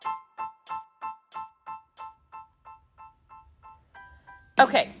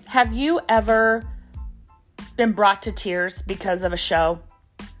Okay, have you ever been brought to tears because of a show?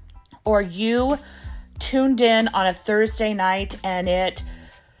 Or you tuned in on a Thursday night and it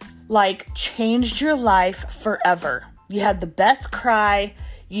changed your life forever. You had the best cry,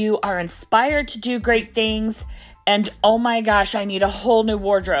 you are inspired to do great things, and oh my gosh, I need a whole new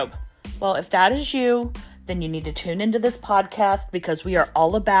wardrobe. Well, if that is you, then you need to tune into this podcast because we are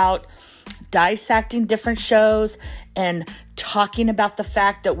all about dissecting different shows and talking about the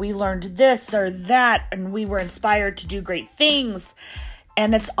fact that we learned this or that and we were inspired to do great things.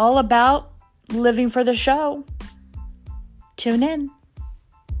 And it's all about living for the show. Tune in.